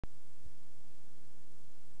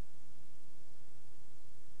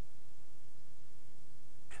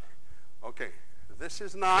Okay, this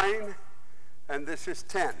is 9 and this is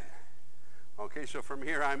 10. Okay, so from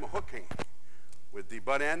here I'm hooking with the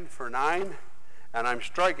butt end for 9 and I'm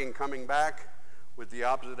striking coming back with the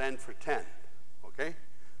opposite end for 10. Okay,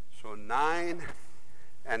 so 9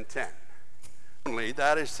 and 10.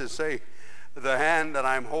 That is to say, the hand that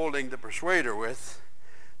I'm holding the Persuader with,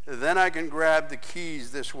 then I can grab the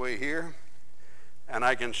keys this way here and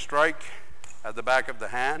I can strike at the back of the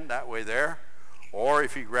hand, that way there. Or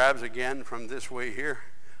if he grabs again from this way here,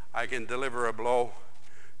 I can deliver a blow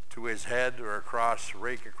to his head or across,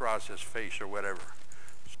 rake across his face or whatever.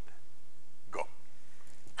 Go.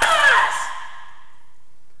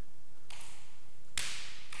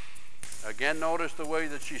 Again, notice the way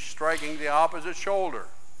that she's striking the opposite shoulder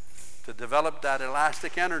to develop that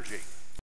elastic energy.